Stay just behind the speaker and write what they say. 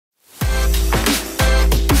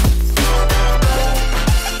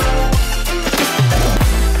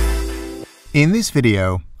In this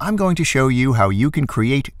video, I'm going to show you how you can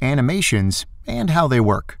create animations and how they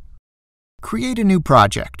work. Create a new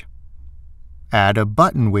project. Add a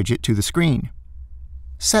button widget to the screen.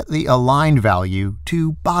 Set the align value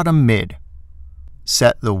to bottom mid.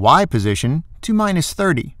 Set the Y position to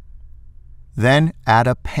 -30. Then add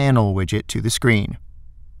a panel widget to the screen.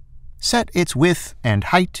 Set its width and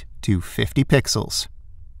height to 50 pixels.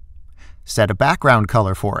 Set a background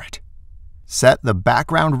color for it. Set the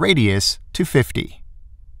background radius to 50.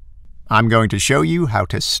 I'm going to show you how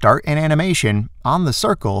to start an animation on the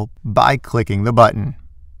circle by clicking the button.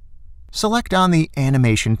 Select on the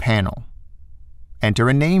Animation panel. Enter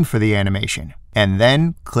a name for the animation, and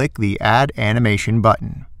then click the Add Animation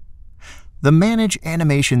button. The Manage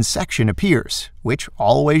Animation section appears, which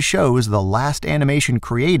always shows the last animation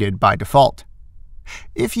created by default.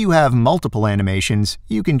 If you have multiple animations,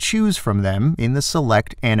 you can choose from them in the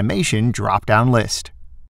Select Animation drop-down list.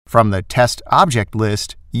 From the Test Object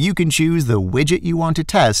list, you can choose the widget you want to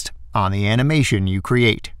test on the animation you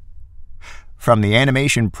create. From the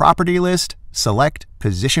Animation Property list, select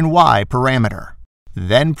Position Y parameter.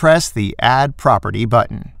 Then press the Add Property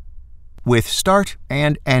button. With start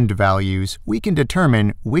and end values, we can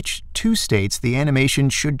determine which two states the animation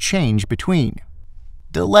should change between.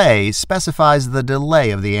 Delay specifies the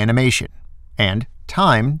delay of the animation, and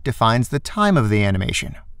time defines the time of the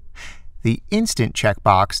animation. The Instant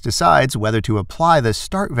checkbox decides whether to apply the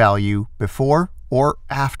start value before or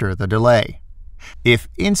after the delay. If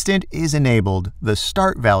Instant is enabled, the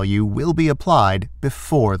start value will be applied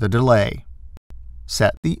before the delay.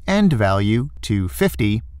 Set the end value to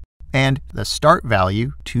 50 and the start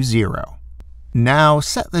value to 0. Now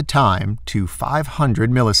set the time to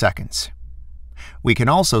 500 milliseconds. We can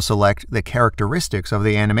also select the characteristics of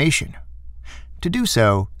the animation. To do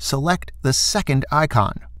so, select the second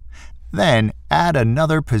icon. Then add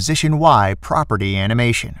another Position Y property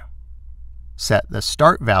animation. Set the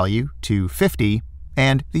start value to 50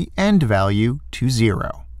 and the end value to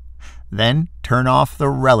 0. Then turn off the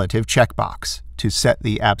relative checkbox to set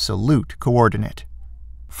the absolute coordinate.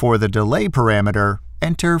 For the delay parameter,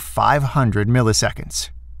 enter 500 milliseconds.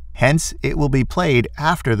 Hence, it will be played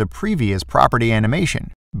after the previous property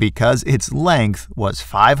animation because its length was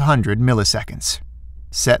 500 milliseconds.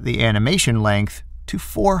 Set the animation length to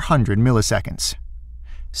 400 milliseconds.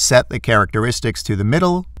 Set the characteristics to the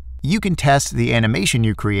middle. You can test the animation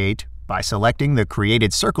you create by selecting the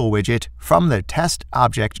Created Circle widget from the Test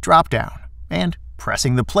Object dropdown and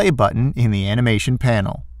pressing the play button in the Animation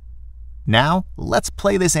panel. Now, let's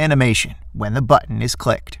play this animation when the button is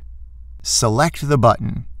clicked. Select the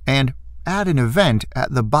button and add an event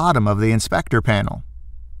at the bottom of the Inspector panel.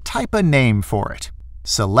 Type a name for it.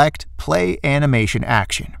 Select Play Animation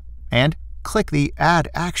Action and click the Add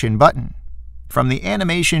Action button. From the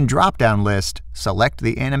Animation drop-down list, select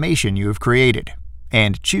the animation you have created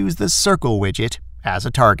and choose the Circle widget as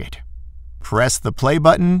a target. Press the play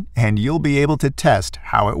button and you'll be able to test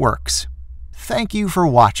how it works. Thank you for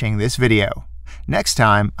watching this video. Next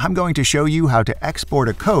time, I'm going to show you how to export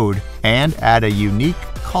a code and add a unique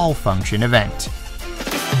call function event.